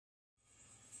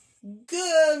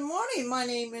Good morning. My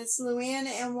name is LouAnn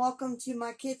and welcome to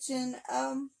my kitchen.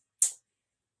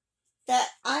 That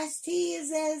iced tea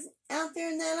is out there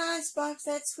in that icebox,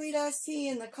 that sweet iced tea,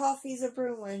 and the coffee's a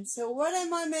brewing. So what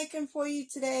am I making for you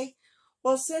today?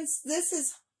 Well, since this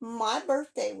is my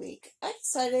birthday week, I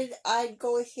decided I'd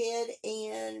go ahead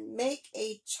and make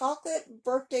a chocolate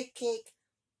birthday cake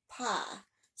pie.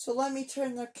 So let me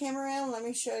turn the camera around. Let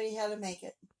me show you how to make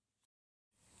it.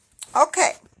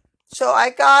 Okay. So I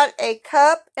got a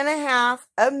cup and a half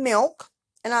of milk,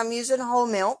 and I'm using whole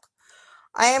milk.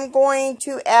 I am going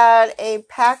to add a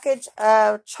package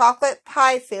of chocolate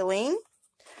pie filling.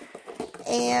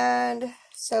 And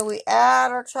so we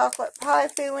add our chocolate pie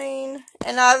filling,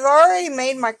 and I've already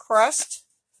made my crust.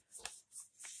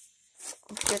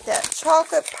 Get that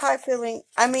chocolate pie filling,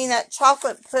 that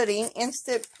chocolate pudding,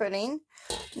 instant pudding.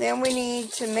 Then we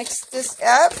need to mix this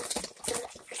up.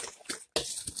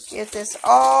 Get this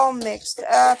all mixed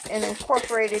up and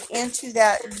incorporated into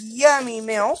that yummy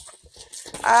milk.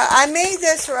 I made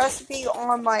this recipe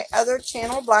on my other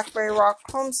channel, Blackberry Rock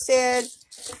Homestead,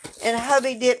 and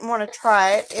hubby didn't want to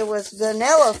try it. It was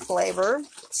vanilla flavor,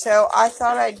 so I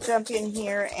thought I'd jump in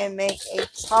here and make a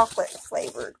chocolate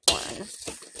flavored one.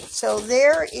 So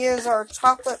there is our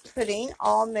chocolate pudding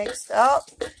all mixed up.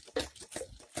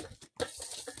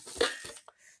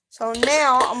 So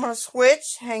now I'm going to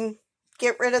switch and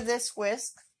get rid of this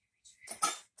whisk.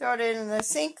 Throw it in the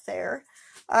sink there.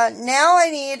 Now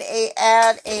I need to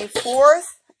add a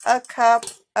fourth a cup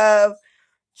of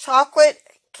chocolate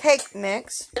cake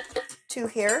mix to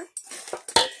here.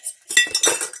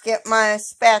 Get my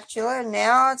spatula.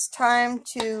 Now it's time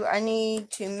I need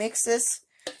to mix this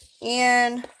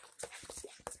in.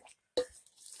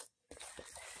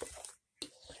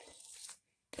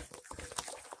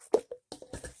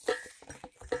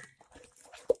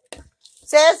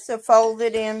 Says to fold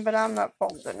it in, but I'm not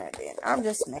folding it in. I'm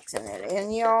just mixing it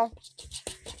in, y'all.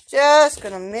 Just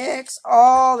gonna mix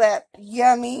all that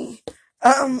yummy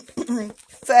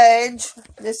fudge.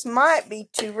 This might be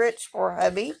too rich for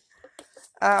hubby.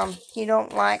 He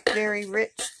don't like very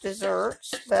rich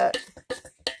desserts, but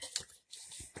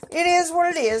it is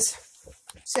what it is.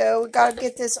 So we gotta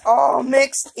get this all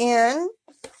mixed in.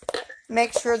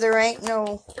 Make sure there ain't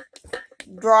no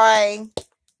dry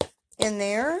in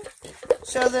there.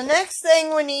 So the next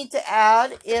thing we need to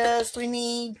add is we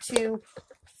need to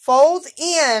fold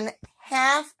in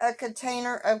half a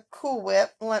container of Cool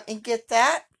Whip. Let me get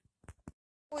that.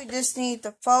 We just need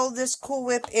to fold this Cool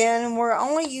Whip in, and we're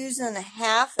only using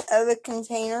half of a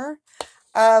container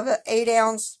of an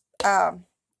 8-ounce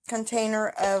container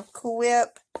of Cool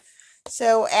Whip.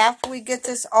 So after we get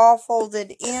this all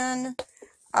folded in,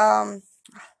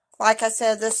 like I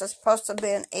said, this is supposed to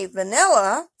be a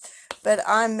vanilla, but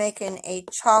I'm making a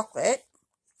chocolate.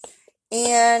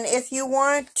 And if you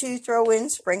want to throw in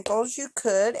sprinkles, you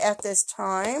could at this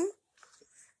time.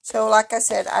 So like I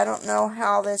said, I don't know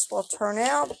how this will turn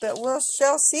out, but we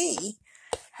shall see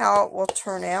how it will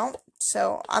turn out.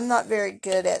 So I'm not very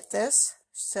good at this.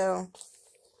 So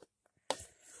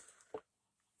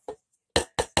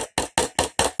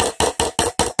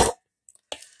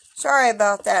sorry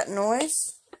about that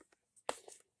noise.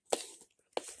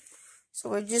 So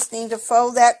we just need to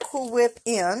fold that Cool Whip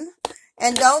in.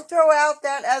 And don't throw out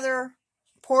that other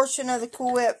portion of the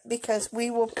Cool Whip because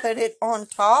we will put it on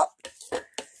top.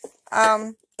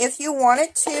 If you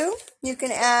wanted to, you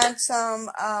can add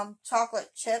some chocolate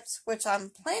chips, which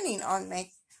I'm planning on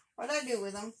making. What did I do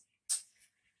with them?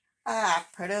 I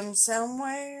put them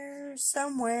somewhere.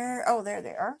 Oh, there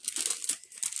they are.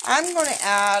 I'm going to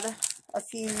add a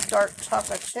few dark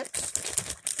chocolate chips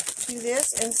to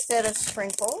this instead of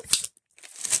sprinkles.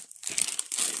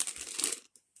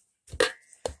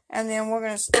 And then we're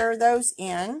going to stir those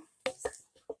in.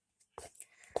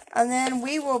 And then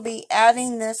we will be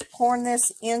adding this, pouring this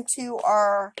into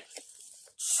our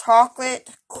chocolate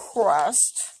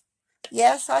crust.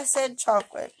 Yes, I said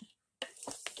chocolate.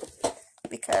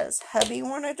 Because hubby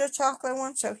wanted a chocolate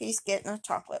one, so he's getting a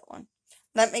chocolate one.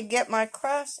 Let me get my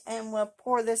crust and we'll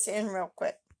pour this in real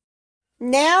quick.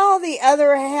 Now the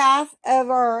other half of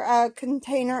our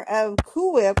container of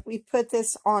Cool Whip, we put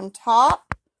this on top.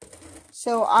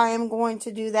 So I am going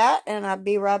to do that, and I'll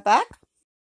be right back.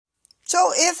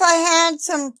 So if I had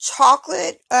some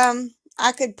chocolate,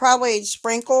 I could probably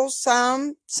sprinkle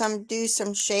do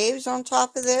some shaves on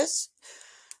top of this.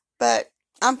 But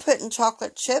I'm putting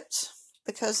chocolate chips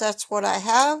because that's what I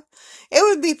have. It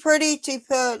would be pretty to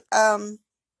put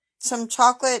some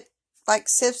chocolate, like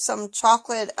sift some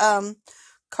chocolate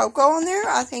cocoa on there.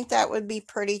 I think that would be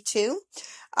pretty too.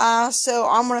 So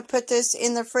I'm going to put this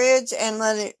in the fridge and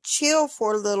let it chill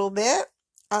for a little bit.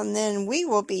 And then we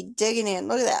will be digging in.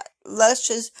 Look at that.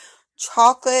 Luscious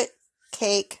chocolate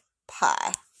cake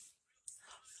pie.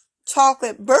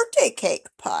 Chocolate birthday cake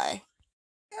pie.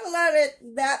 I'll let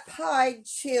that pie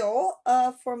chill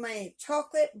for my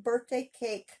chocolate birthday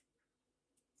cake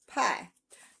pie.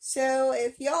 So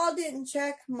if y'all didn't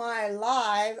check my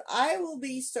live, I will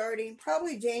be starting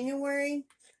probably January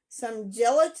some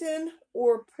gelatin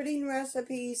or pudding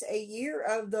recipes, a year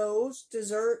of those,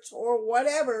 desserts or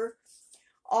whatever.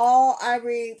 All I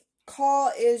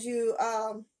recall is you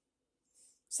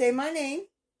say my name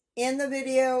in the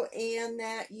video and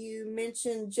that you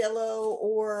mention Jello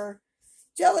or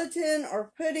gelatin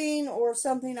or pudding or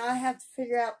something. I have to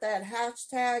figure out that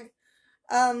hashtag.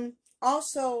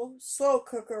 Also slow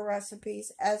cooker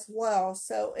recipes as well.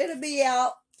 So it'll be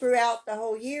out throughout the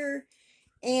whole year.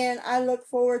 And I look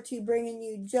forward to bringing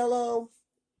you Jello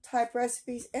type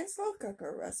recipes and slow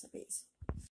cooker recipes.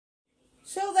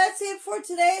 So that's it for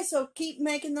today. So keep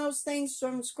making those things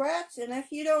from scratch. And if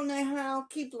you don't know how,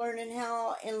 keep learning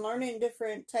how and learning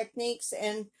different techniques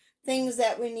and things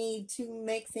that we need to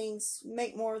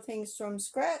make more things from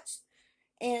scratch.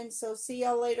 And so see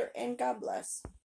y'all later and God bless.